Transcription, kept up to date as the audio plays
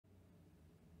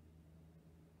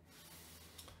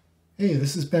Hey,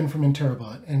 this is Ben from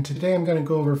InterroBot, and today I'm going to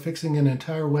go over fixing an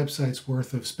entire website's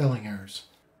worth of spelling errors.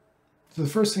 So the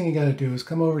first thing you got to do is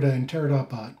come over to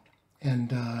InterroBot and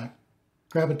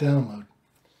grab a download.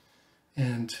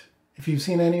 And if you've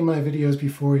seen any of my videos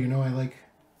before, you know I like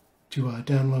to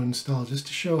download and install just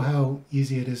to show how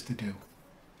easy it is to do.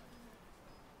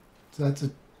 So that's a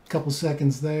couple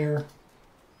seconds there,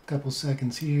 a couple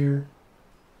seconds here.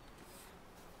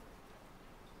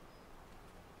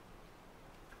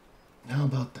 How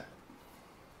about that?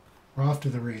 We're off to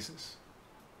the races.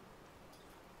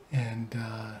 And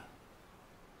I'm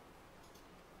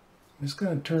just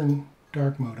going to turn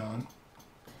dark mode on.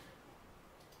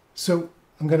 So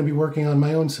I'm going to be working on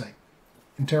my own site,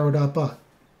 InterroBot.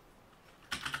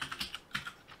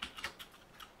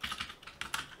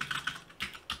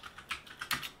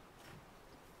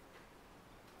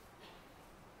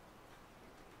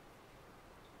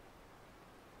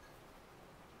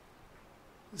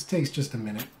 This takes just a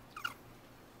minute.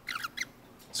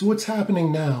 So what's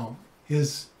happening now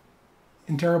is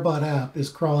InterroBot app is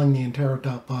crawling the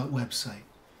InterroBot website.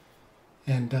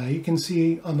 And you can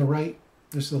see on the right,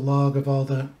 there's a log of all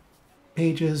the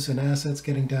pages and assets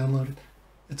getting downloaded.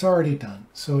 It's already done.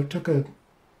 So it took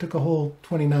a whole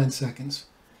 29 seconds.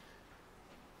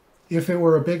 If it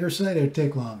were a bigger site, it would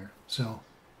take longer. So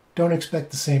don't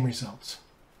expect the same results.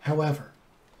 However,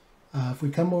 if we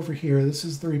come over here, this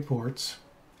is the reports.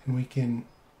 And we can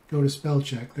go to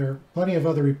Spellcheck. There are plenty of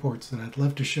other reports that I'd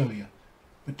love to show you,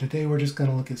 but today we're just going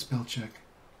to look at Spellcheck.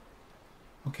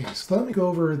 Okay, so let me go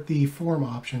over the form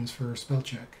options for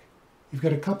Spellcheck. You've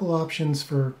got a couple options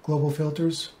for global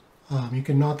filters. You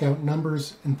can knock out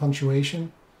numbers and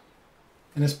punctuation,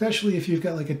 and especially if you've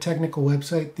got like a technical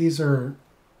website, these are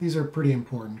pretty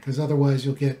important because otherwise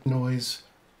you'll get noise,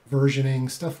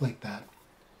 versioning, stuff like that.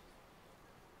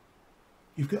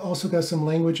 You've also got some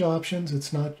language options.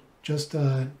 It's not just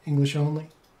English only.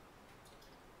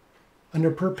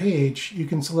 Under per page, you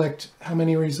can select how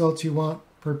many results you want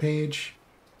per page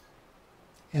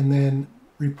and then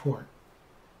report.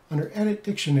 Under edit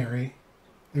dictionary,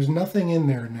 there's nothing in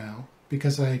there now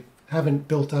because I haven't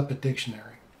built up a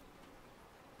dictionary.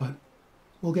 But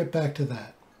we'll get back to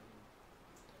that.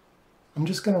 I'm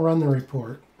just going to run the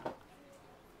report.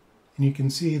 And you can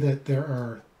see that there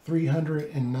are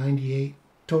 398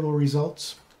 total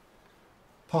results,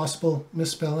 possible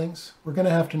misspellings. We're going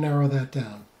to have to narrow that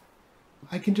down.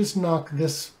 I can just knock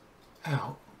this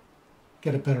out,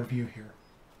 get a better view here.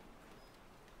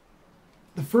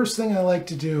 The first thing I like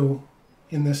to do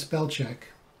in this spell check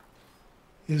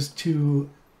is to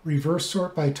reverse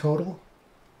sort by total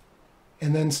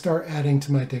and then start adding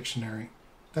to my dictionary.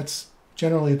 That's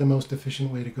generally the most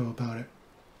efficient way to go about it.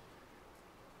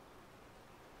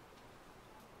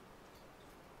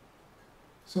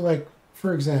 So like,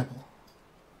 for example,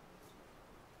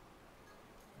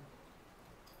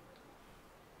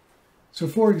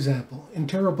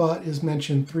 InterroBot is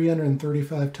mentioned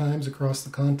 335 times across the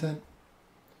content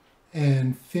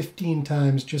and 15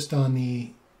 times just on the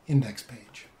index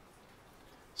page.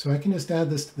 So I can just add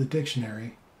this to the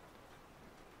dictionary.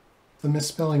 The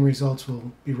misspelling results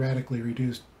will be radically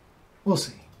reduced. We'll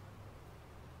see.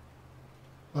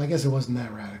 Well, I guess it wasn't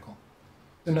that radical.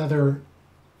 Another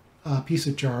piece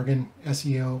of jargon,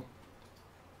 SEO,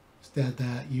 just add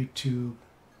that, YouTube,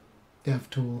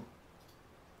 DevTool.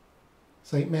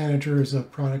 Site Manager is a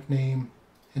product name,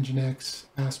 Nginx,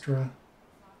 Astra,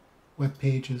 Web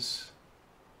Pages.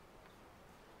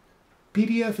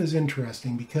 PDF is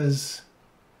interesting because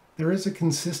there is a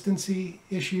consistency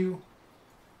issue.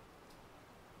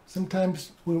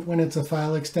 Sometimes when it's a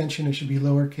file extension, it should be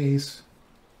lowercase,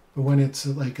 but when it's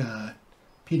like a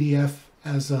PDF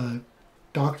as a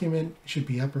document, it should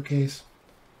be uppercase.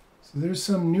 So there's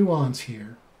some nuance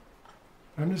here.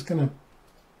 I'm just going to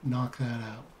knock that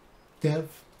out. Dev,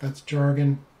 that's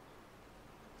jargon.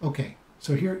 Okay,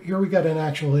 so here we got an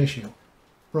actual issue.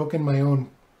 Broken my own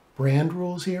brand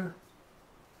rules here.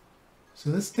 So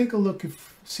let's take a look,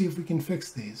 see if we can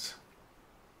fix these.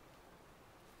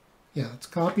 Yeah, let's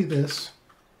copy this.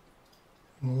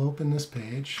 And we'll open this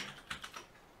page.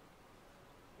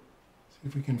 See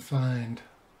if we can find...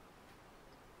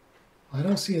 I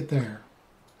don't see it there.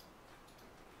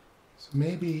 So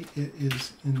maybe it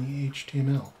is in the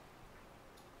HTML.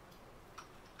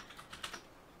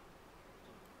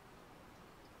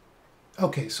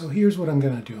 Okay, so here's what I'm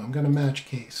going to do. I'm going to match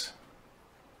case.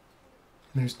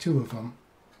 And there's two of them.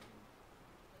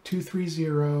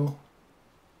 230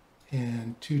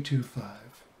 and 225.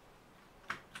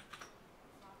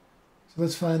 So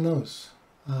let's find those.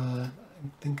 I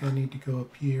think I need to go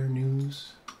up here,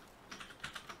 news.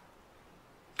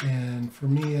 And for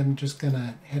me, I'm just going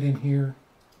to head in here,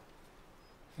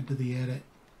 head to the edit,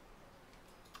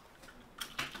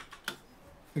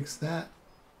 fix that,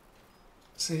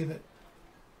 save it,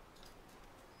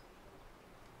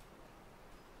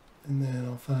 and then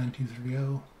I'll find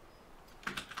 230.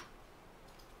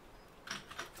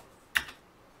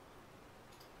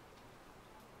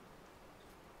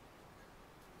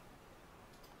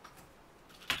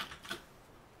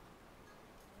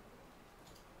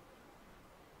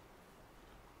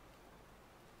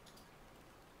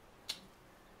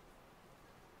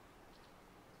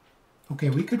 Okay,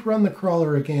 we could run the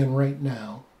crawler again right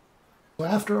now. So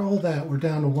after all that, we're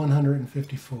down to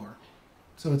 154.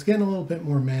 So it's getting a little bit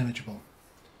more manageable.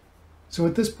 So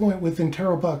at this point, with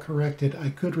InterroBot corrected,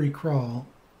 I could recrawl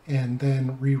and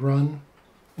then rerun.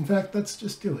 In fact, let's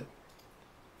just do it,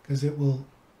 because it will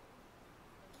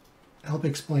help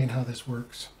explain how this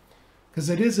works.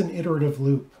 Because it is an iterative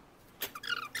loop.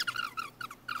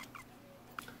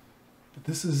 But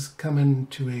this is coming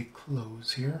to a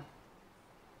close here.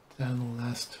 Down the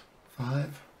last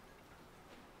 5.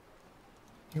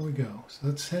 Here we go. So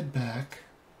let's head back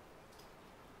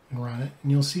and run it.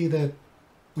 And you'll see that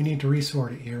we need to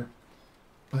resort it here.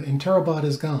 But InterroBot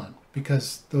is gone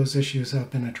because those issues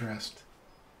have been addressed.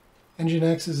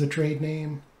 Nginx is a trade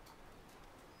name.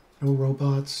 No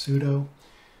robots, sudo.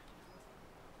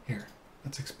 Here,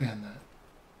 let's expand that.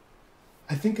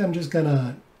 I think I'm just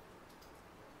gonna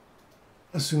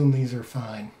assume these are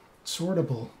fine.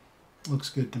 Sortable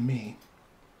looks good to me.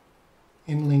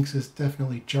 Inlinks is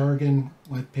definitely jargon,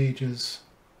 web pages,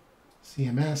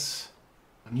 CMS,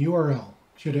 and URL.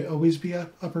 Should it always be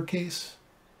uppercase?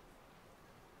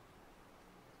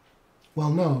 Well,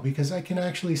 no, because I can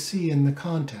actually see in the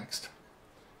context.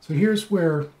 So here's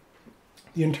where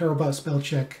the InterroBot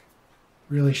Spellcheck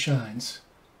really shines.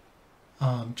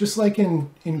 Just like in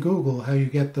Google, how you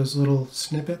get those little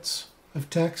snippets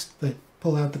of text that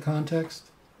pull out the context.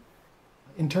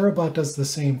 InterroBot does the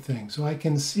same thing. So I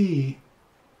can see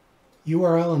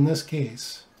URL in this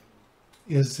case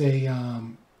is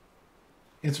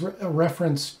it's a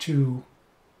reference to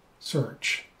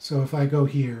search. So if I go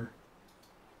here,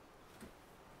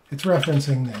 it's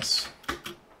referencing this,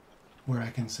 where I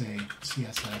can say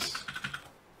CSS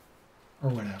or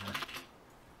whatever.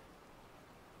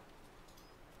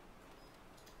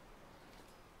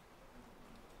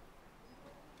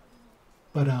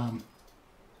 But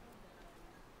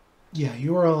yeah,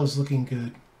 URL is looking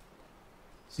good.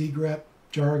 zgrep,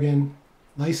 jargon,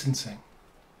 licensing.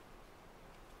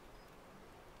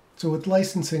 So with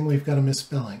licensing, we've got a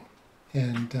misspelling.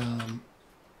 And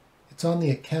it's on the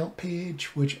account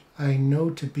page, which I know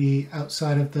to be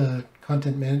outside of the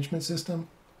content management system.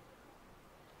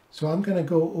 So I'm going to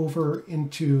go over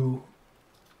into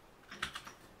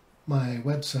my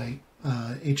website,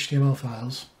 HTML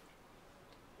files.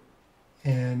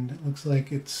 And it looks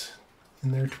like it's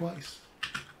in there twice.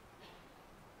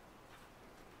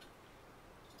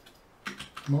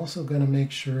 I'm also going to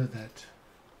make sure that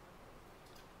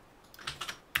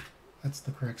that's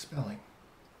the correct spelling.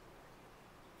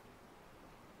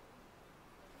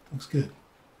 Looks good.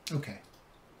 Okay.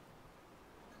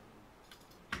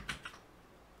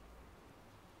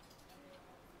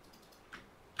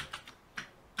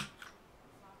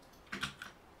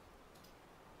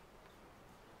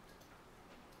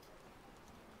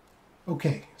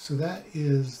 Okay, so that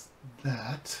is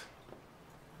that.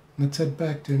 Let's head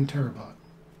back to InterroBot.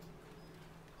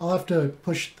 I'll have to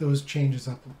push those changes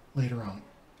up later on.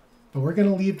 But we're going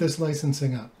to leave this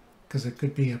licensing up because it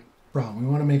could be a problem. We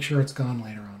want to make sure it's gone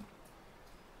later on.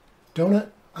 Donut,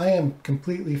 I am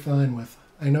completely fine with.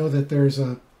 I know that there's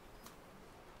a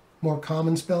more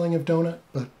common spelling of donut,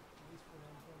 but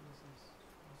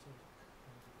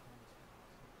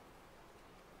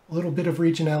a little bit of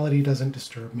regionality doesn't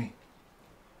disturb me.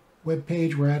 Web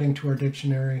page, we're adding to our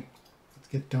dictionary. Let's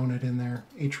get donut in there.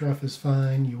 href is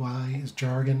fine. UI is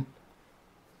jargon.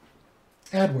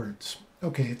 AdWords.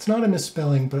 Okay, it's not a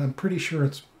misspelling, but I'm pretty sure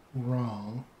it's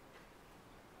wrong.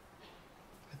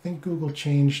 I think Google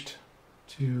changed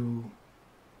to...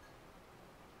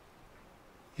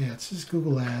 Yeah, it's just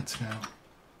Google Ads now.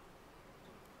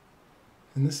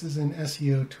 And this is in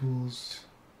SEO tools.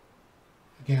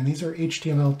 Again, these are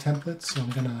HTML templates, so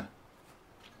I'm gonna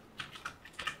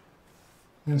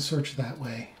search that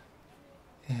way.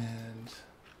 And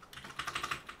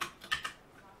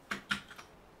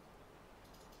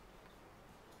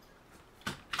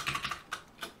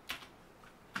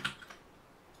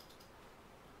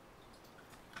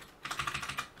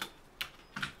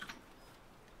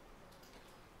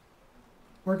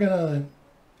we're gonna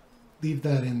leave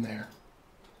that in there.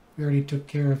 We already took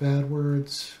care of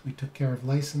AdWords. We took care of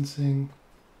licensing.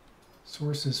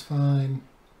 Source is fine.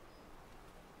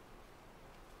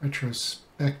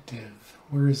 Retrospective.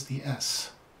 Where is the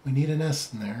S? We need an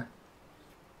S in there.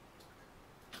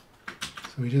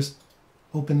 So we just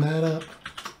open that up,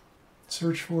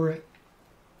 search for it,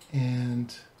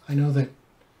 and I know that,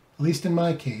 at least in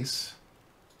my case,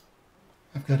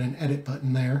 I've got an edit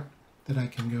button there that I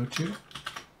can go to.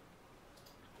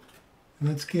 And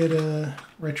let's get a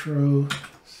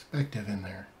retrospective in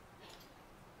there.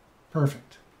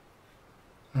 Perfect.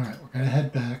 All right, we're going to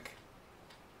head back.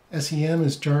 SEM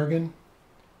is jargon.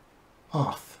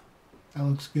 Auth. That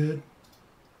looks good.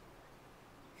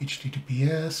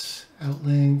 HTTPS,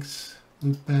 outlinks,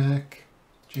 loopback,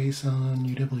 JSON,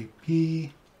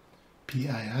 UWP,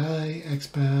 PII,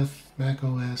 XPath,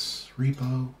 macOS,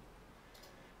 repo.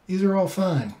 These are all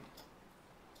fine.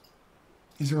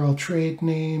 These are all trade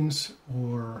names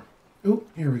or... Oh,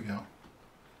 here we go.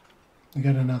 We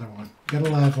got another one. Got a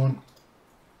live one.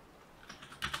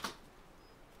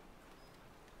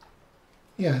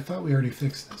 Yeah, I thought we already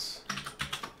fixed this.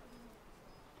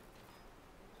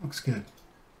 Looks good.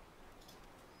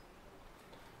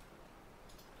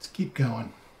 Let's keep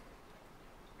going.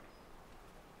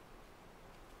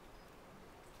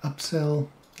 Upsell,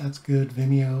 that's good.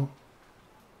 Vimeo.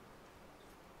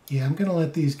 Yeah, I'm going to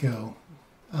let these go.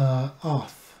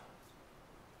 Auth.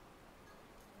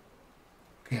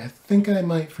 Okay, I think I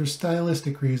might, for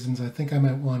stylistic reasons, I think I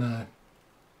might want to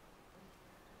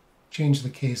change the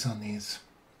case on these.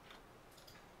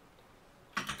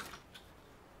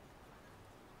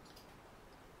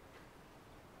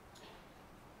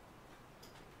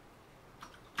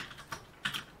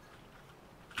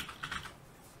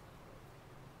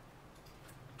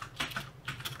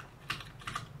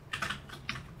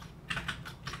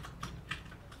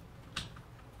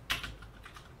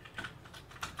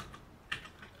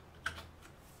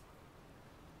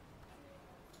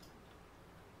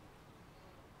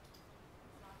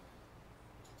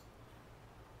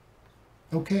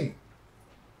 Okay,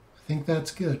 I think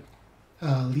that's good.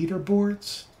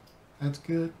 Leaderboards, that's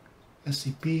good.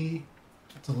 SCP,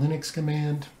 that's a Linux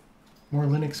command. More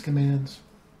Linux commands.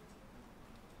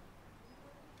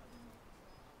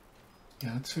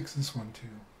 Yeah, let's fix this one too.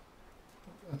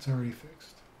 That's already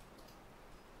fixed.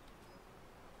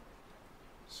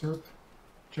 SERP,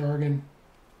 jargon,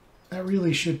 that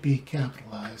really should be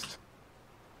capitalized.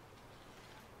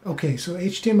 Okay, so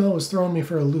HTML was throwing me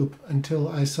for a loop until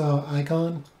I saw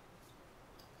icon.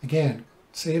 Again,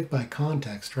 saved by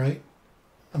context, right?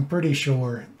 I'm pretty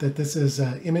sure that this is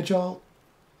image alt.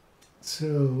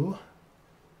 So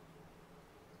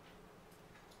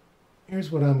here's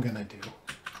what I'm going to do.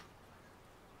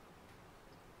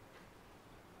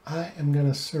 I am going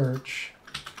to search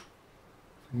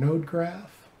for node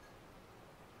graph.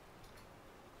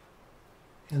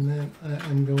 And then I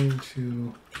am going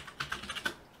to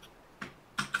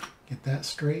get that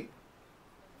straight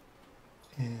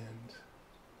and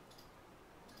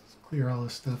clear all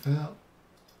this stuff out.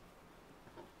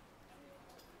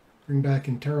 Bring back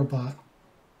InterroBot,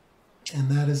 and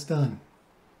that is done.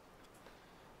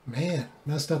 Man,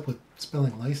 messed up with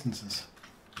spelling licenses.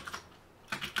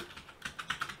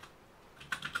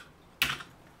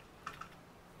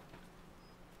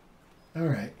 All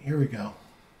right, here we go.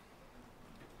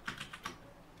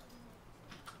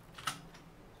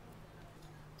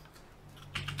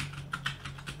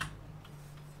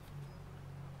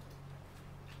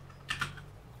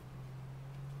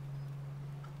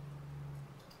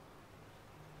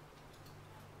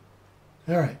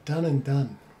 All right, done and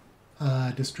done.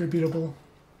 Distributable,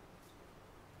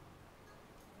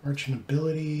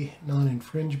 merchantability,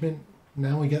 non-infringement.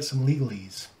 Now we get some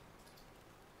legalese.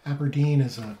 Aberdeen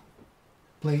is a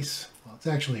place. Well, it's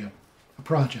actually a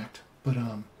project, but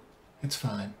it's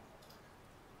fine.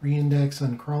 Reindex,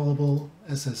 uncrawlable,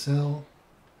 SSL.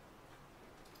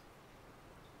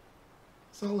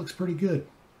 This all looks pretty good.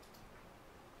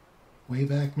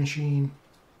 Wayback Machine,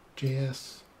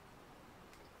 JS.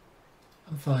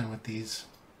 I'm fine with these.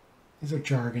 These are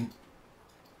jargon.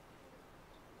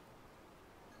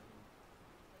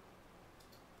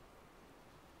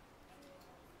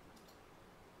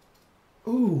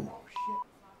 Ooh,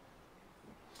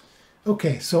 shit.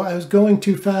 Okay, so I was going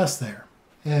too fast there,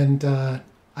 and I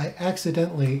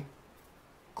accidentally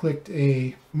clicked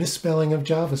a misspelling of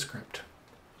JavaScript.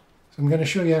 So I'm going to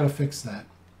show you how to fix that.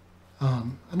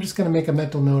 I'm just going to make a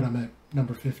mental note. I'm at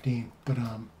number 15, but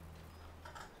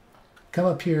come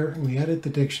up here and we edit the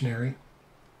dictionary,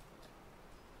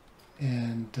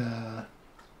 and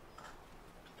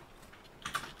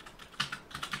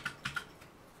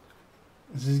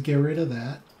let's just get rid of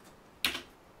that.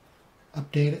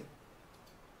 update it.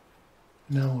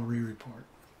 Now we'll re-report.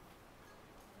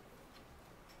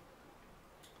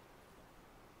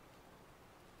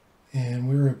 And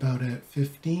we're about at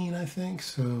 15, I think,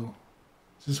 so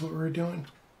is this what we're doing?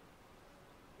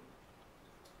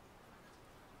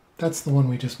 That's the one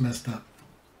we just messed up.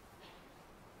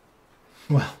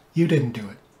 Well, you didn't do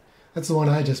it. That's the one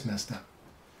I just messed up.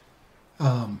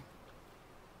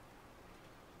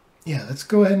 Yeah, let's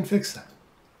go ahead and fix that.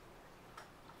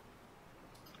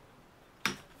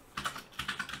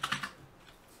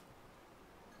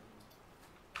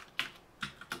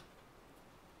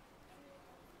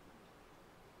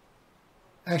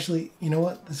 Actually, you know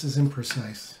what? This is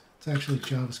imprecise. It's actually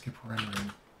JavaScript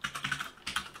rendering.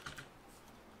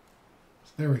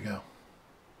 So there we go.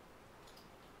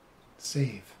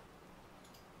 Save.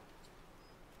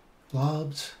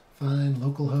 Blobs, fine.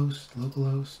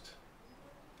 Localhost.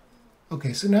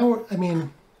 Okay, so now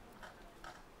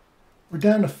we're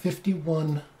down to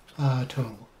 51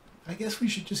 total. I guess we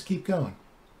should just keep going.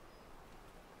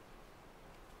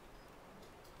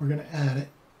 We're going to add it.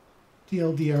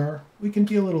 TLDR, we can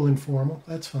be a little informal,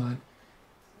 that's fine.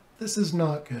 This is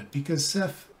not good because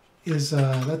Ceph is,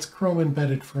 that's Chrome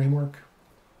embedded framework.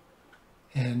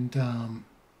 And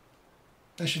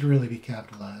that should really be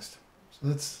capitalized. So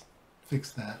let's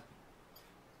fix that.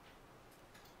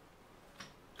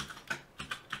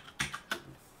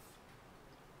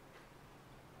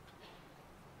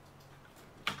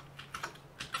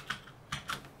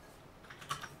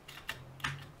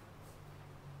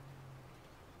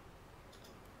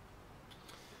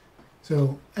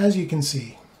 So as you can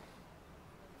see,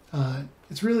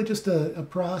 it's really just a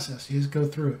process. You just go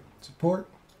through it. Support,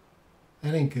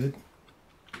 that ain't good.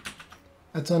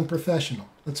 That's unprofessional.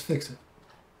 Let's fix it.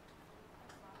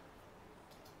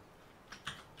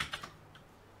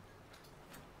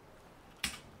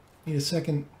 Need a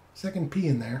second P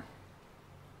in there.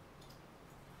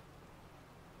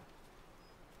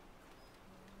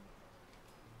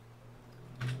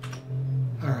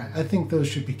 All right, I think those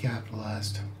should be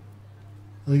capitalized.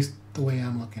 At least the way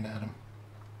I'm looking at them.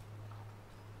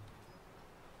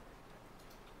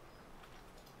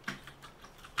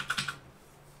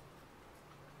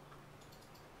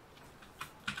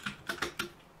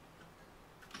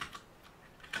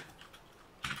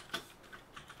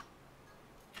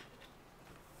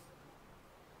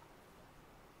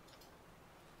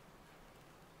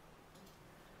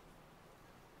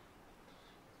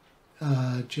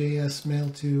 JS mail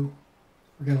to,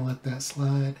 we're going to let that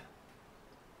slide.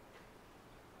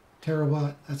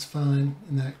 InterroBot, that's fine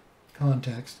in that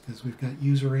context because we've got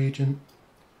user agent.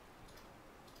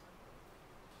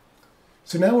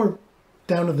 So now we're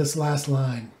down to this last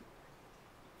line.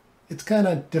 It's kind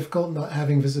of difficult not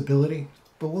having visibility,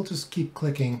 but we'll just keep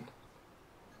clicking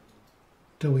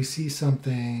till we see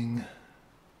something.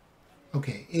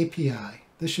 Okay, API.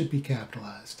 This should be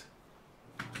capitalized.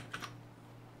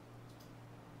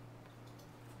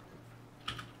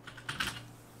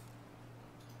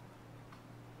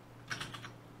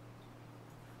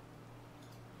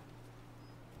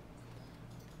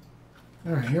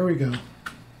 All right, here we go.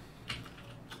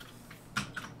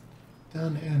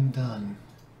 Done and done.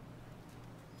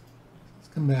 Let's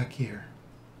come back here.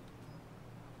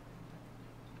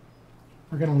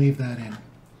 We're going to leave that in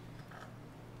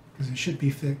because it should be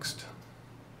fixed.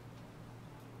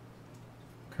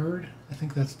 Occurred, I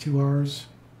think that's 2 R's.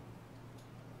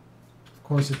 Of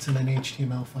course, it's in an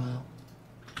HTML file.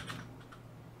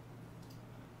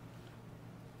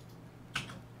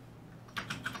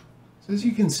 So as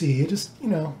you can see, you just,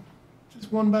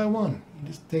 just one by one. You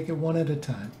just take it one at a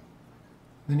time.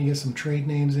 Then you get some trade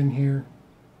names in here.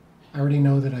 I already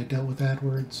know that I dealt with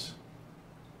AdWords.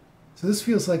 So this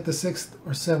feels like the 6th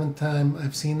or 7th time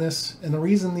I've seen this. And the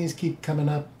reason these keep coming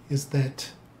up is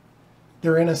that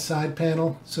they're in a side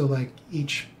panel. So like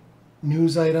each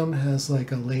news item has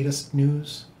like a latest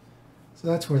news. So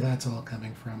that's where that's all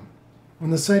coming from. When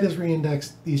the site is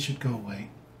reindexed, these should go away.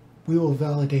 We will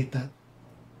validate that.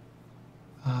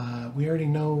 We already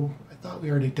know, I thought we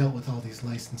already dealt with all these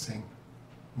licensing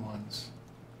ones.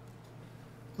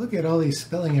 Look at all these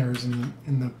spelling errors in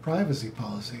the privacy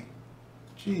policy.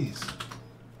 Jeez.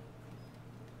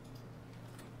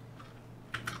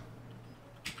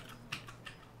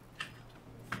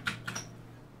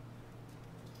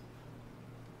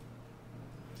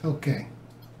 Okay.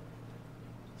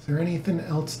 Is there anything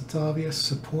else that's obvious?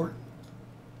 Support?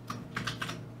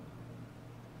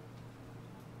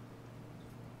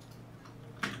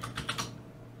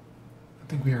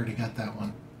 I think we already got that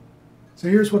one. So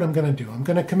here's what I'm going to do. I'm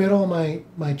going to commit all my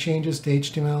changes to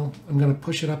HTML. I'm going to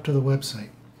push it up to the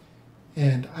website.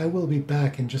 And I will be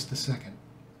back in just a second.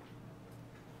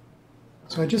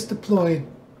 So I just deployed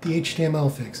the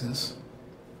HTML fixes,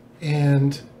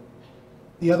 and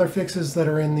the other fixes that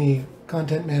are in the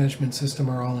content management system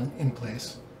are all in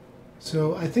place.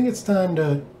 So I think it's time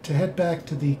to head back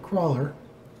to the crawler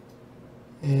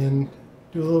and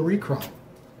do a little recrawl.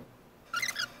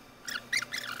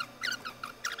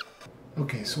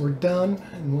 Okay, so we're done,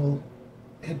 and we'll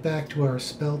head back to our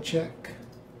spell check.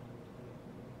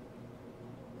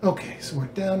 Okay, so we're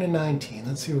down to 19.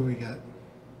 Let's see what we got.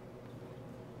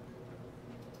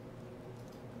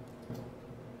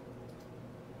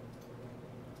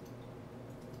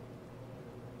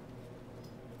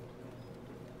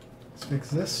 Let's fix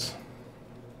this.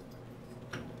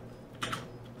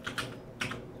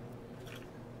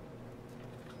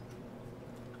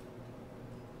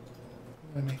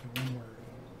 I make it one word.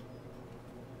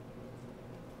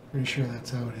 Pretty sure that's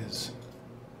how it is.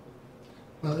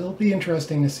 Well, it'll be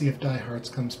interesting to see if Die Hards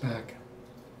comes back.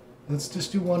 Let's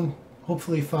just do one,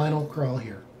 hopefully, final crawl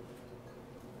here.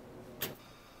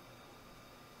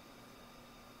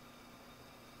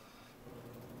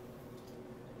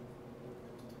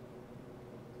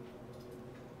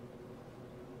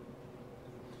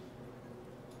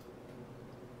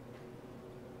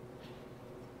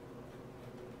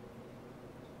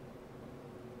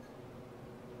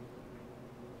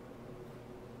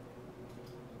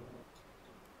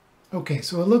 Okay,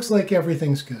 so it looks like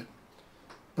everything's good.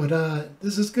 But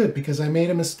this is good because I made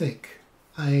a mistake.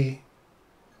 I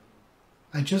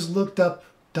just looked up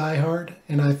Die Hard,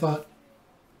 and I thought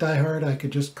Die Hard, I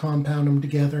could just compound them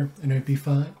together and it'd be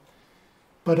fine.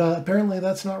 But apparently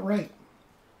that's not right.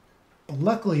 But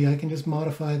luckily, I can just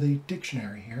modify the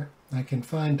dictionary here. I can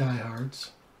find Die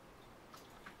Hards.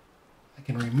 I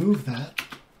can remove that.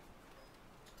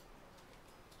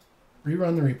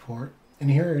 Rerun the report,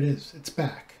 and here it is. It's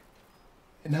back.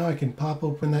 And now I can pop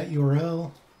open that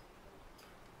URL,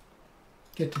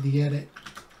 get to the edit,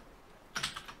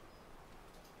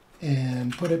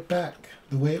 and put it back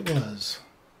the way it was,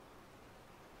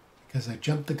 because I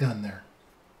jumped the gun there.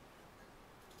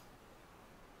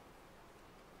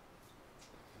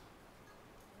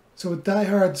 So with Die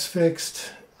Hard's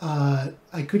fixed, I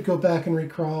could go back and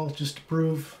recrawl just to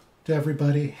prove to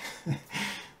everybody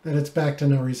that it's back to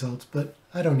no results, but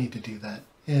I don't need to do that,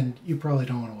 and you probably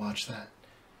don't want to watch that.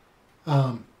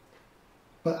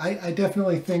 But I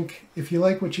definitely think if you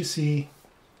like what you see,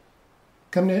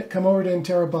 come over to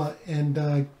InterroBot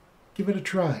and give it a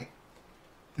try.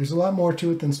 There's a lot more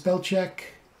to it than Spellcheck.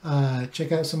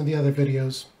 Check out some of the other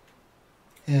videos,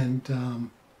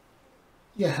 and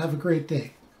yeah, have a great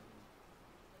day.